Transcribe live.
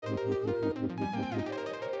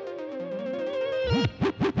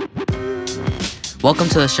Welcome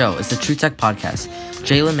to the show. It's the True Tech Podcast.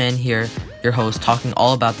 Jaylin Man here, your host, talking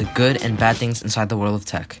all about the good and bad things inside the world of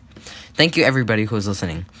tech. Thank you everybody who is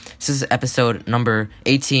listening. This is episode number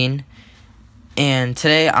 18, and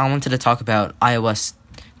today I wanted to talk about iOS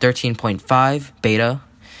 13.5 beta,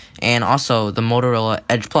 and also the Motorola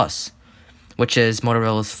Edge Plus, which is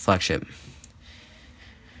Motorola's flagship.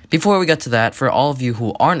 Before we get to that, for all of you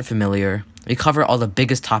who aren't familiar, we cover all the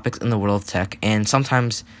biggest topics in the world of tech, and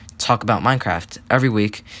sometimes talk about Minecraft every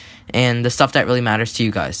week, and the stuff that really matters to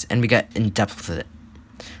you guys, and we get in depth with it.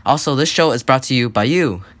 Also, this show is brought to you by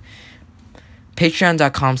you.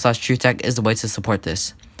 Patreon.com/TrueTech is the way to support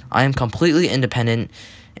this. I am completely independent,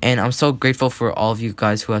 and I'm so grateful for all of you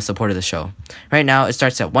guys who have supported the show. Right now, it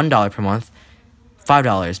starts at $1 per month,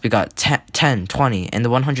 $5, we got $10, $20, and the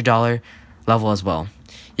 $100 level as well.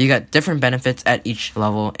 You got different benefits at each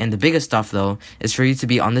level, and the biggest stuff, though, is for you to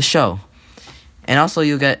be on the show. And also,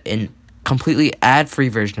 you'll get a completely ad-free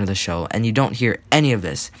version of the show, and you don't hear any of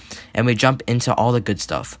this, and we jump into all the good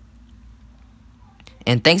stuff.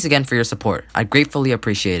 And thanks again for your support. I gratefully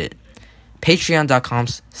appreciate it.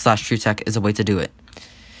 Patreon.com/TrueTech is a way to do it.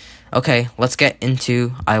 Okay, let's get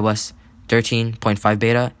into iOS 13.5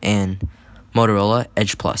 beta and Motorola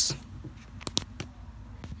Edge Plus.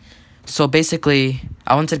 So basically,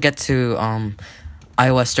 I want to get to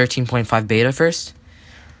iOS 13.5 beta first.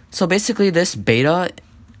 So basically, this beta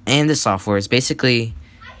and the software is basically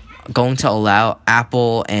going to allow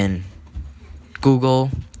Apple and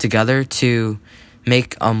Google together to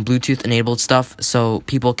make Bluetooth-enabled stuff so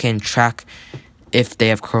people can track if they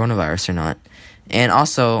have coronavirus or not. And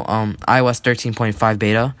also, iOS 13.5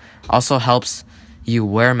 beta also helps you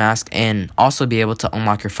wear a mask and also be able to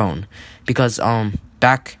unlock your phone. Because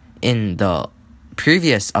back in the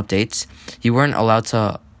previous updates, you weren't allowed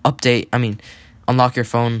to unlock your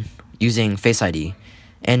phone using Face ID.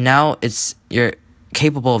 And now you're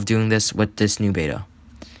capable of doing this with this new beta.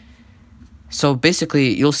 So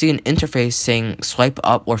basically, you'll see an interface saying swipe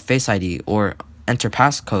up or Face ID or enter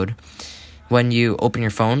passcode when you open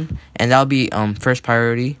your phone, and that'll be first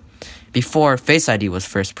priority. Before, Face ID was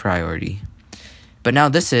first priority. But now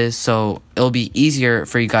this is, so it'll be easier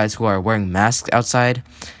for you guys who are wearing masks outside,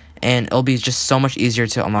 and it'll be just so much easier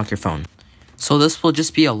to unlock your phone. So this will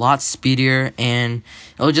just be a lot speedier, and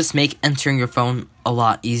it'll just make entering your phone a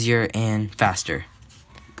lot easier and faster.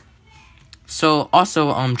 So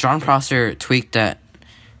also, Jon Prosser tweaked that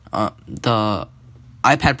the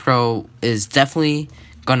iPad Pro is definitely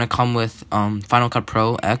gonna come with Final Cut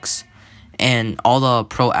Pro X and all the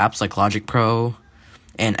Pro apps like Logic Pro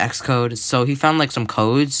and Xcode. So he found some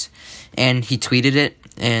codes and he tweeted it.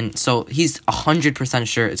 And so he's 100%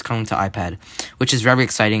 sure it's coming to iPad, which is very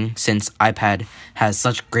exciting since iPad has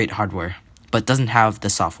such great hardware, but doesn't have the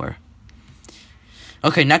software.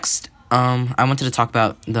 Okay, next, I wanted to talk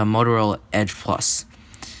about the Motorola Edge Plus.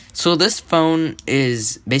 So this phone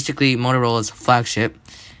is basically Motorola's flagship,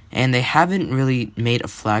 and they haven't really made a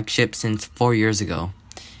flagship since 4 years ago.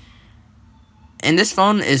 And this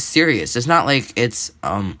phone is serious. It's not like it's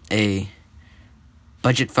a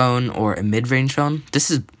budget phone or a mid-range phone. This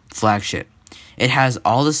is flagship. It has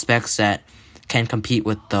all the specs that can compete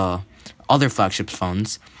with the other flagship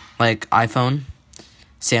phones like iPhone,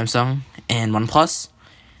 Samsung, and OnePlus.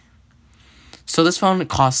 So this phone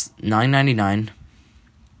costs $999,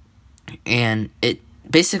 and it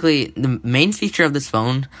basically, the main feature of this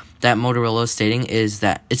phone that Motorola is stating is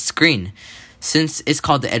that its screen. Since it's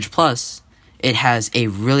called the Edge Plus, it has a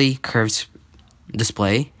really curved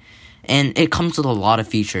display, and it comes with a lot of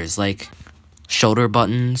features like shoulder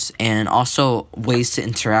buttons and also ways to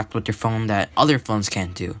interact with your phone that other phones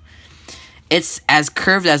can't do. It's as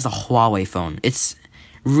curved as the Huawei phone. It's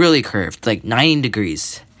really curved, like 90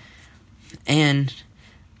 degrees. And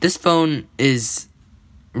this phone is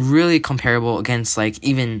really comparable against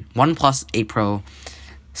even OnePlus 8 Pro,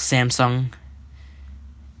 Samsung.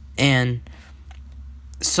 And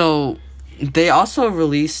so they also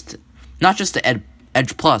released not just the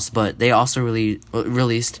Edge Plus, but they also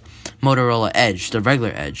released Motorola Edge, the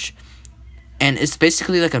regular Edge. And it's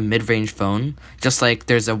basically like a mid-range phone, just like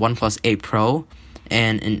there's a OnePlus 8 Pro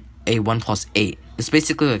and a OnePlus 8. It's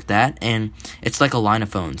basically like that, and it's like a line of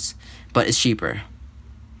phones, but it's cheaper.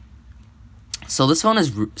 So this phone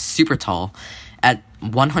is super tall at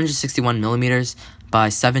 161 millimeters by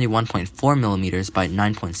 71.4 millimeters by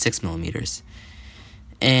 9.6 millimeters.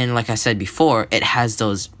 And like I said before, it has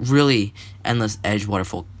those really endless edge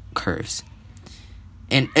waterfall curves.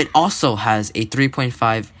 And it also has a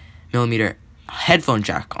 3.5 millimeter headphone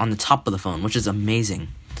jack on the top of the phone, which is amazing.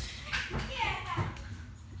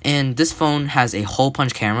 And this phone has a hole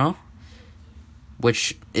punch camera,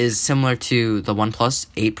 which is similar to the OnePlus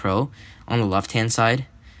 8 Pro on the left-hand side.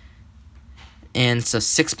 And it's a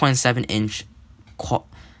 6.7-inch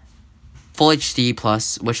Full HD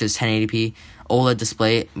Plus, which is 1080p OLED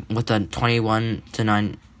display with a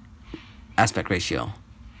 21:9 aspect ratio.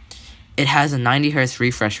 It has a 90 Hz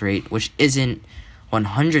refresh rate, which isn't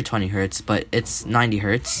 120 Hz, but it's 90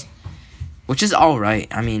 Hz, which is alright.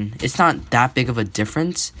 I mean, it's not that big of a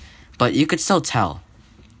difference, but you could still tell.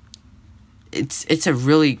 It's a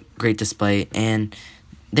really great display, and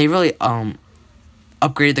they really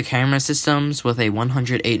upgraded the camera systems with a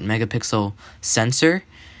 108 megapixel sensor,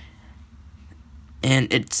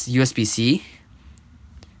 and it's USB-C.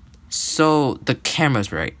 So the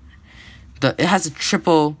camera's right. It has a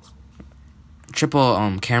triple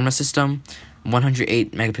camera system,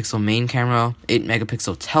 108 megapixel main camera, 8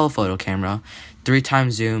 megapixel telephoto camera,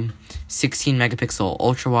 3x zoom, 16 megapixel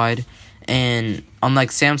ultra wide, and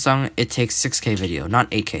unlike Samsung, it takes 6K video, not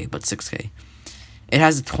 8K, but 6K. It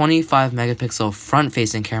has a 25 megapixel front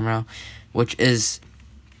facing camera, which is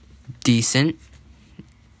decent,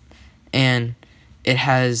 and it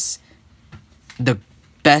has the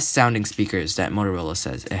best sounding speakers that Motorola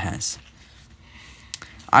says it has.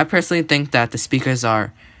 I personally think that the speakers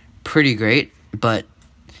are pretty great, but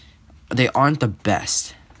they aren't the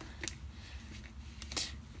best.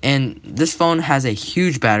 And this phone has a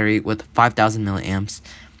huge battery with 5,000 milliamps,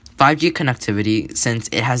 5G connectivity since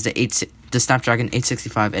it has the Snapdragon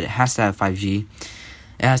 865. It has to have 5G.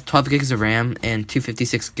 It has 12 gigs of RAM and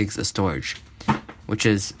 256 gigs of storage, which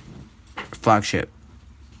is flagship.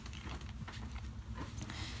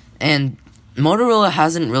 And Motorola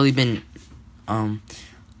hasn't really been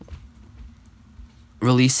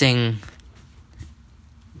releasing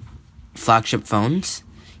flagship phones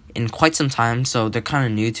in quite some time, so they're kind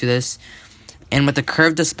of new to this. And with the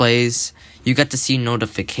curved displays, you get to see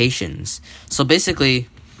notifications. So basically,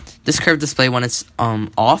 this curved display, when it's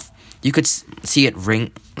off, you could see it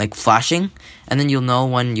ring, like flashing, and then you'll know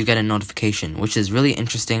when you get a notification, which is really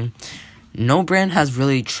interesting. No brand has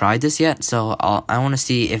really tried this yet, so I want to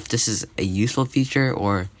see if this is a useful feature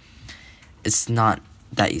or it's not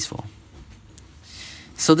that useful.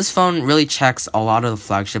 So this phone really checks a lot of the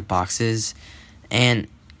flagship boxes, and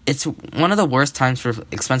it's one of the worst times for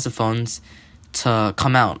expensive phones to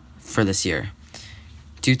come out for this year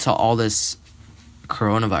due to all this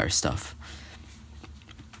coronavirus stuff.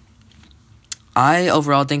 I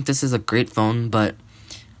overall think this is a great phone, but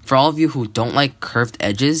for all of you who don't like curved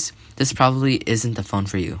edges, this probably isn't the phone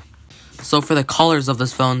for you. So for the colors of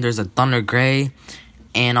this phone, there's a thunder gray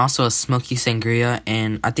and also a smoky sangria,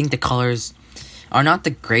 and I think the colors are not the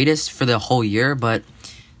greatest for the whole year, but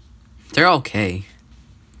they're okay.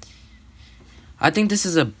 I think this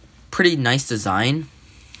is a pretty nice design,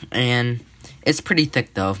 and it's pretty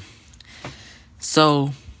thick though.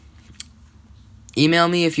 So email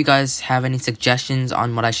me if you guys have any suggestions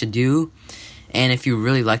on what I should do, and if you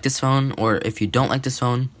really like this phone or if you don't like this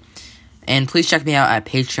phone. And please check me out at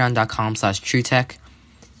patreon.com/truetech.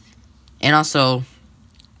 And also,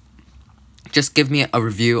 just give me a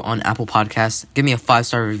review on Apple Podcasts. Give me a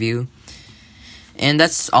 5-star review. And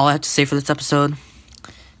that's all I have to say for this episode.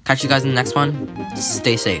 Catch you guys in the next one.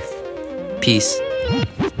 Stay safe. Peace.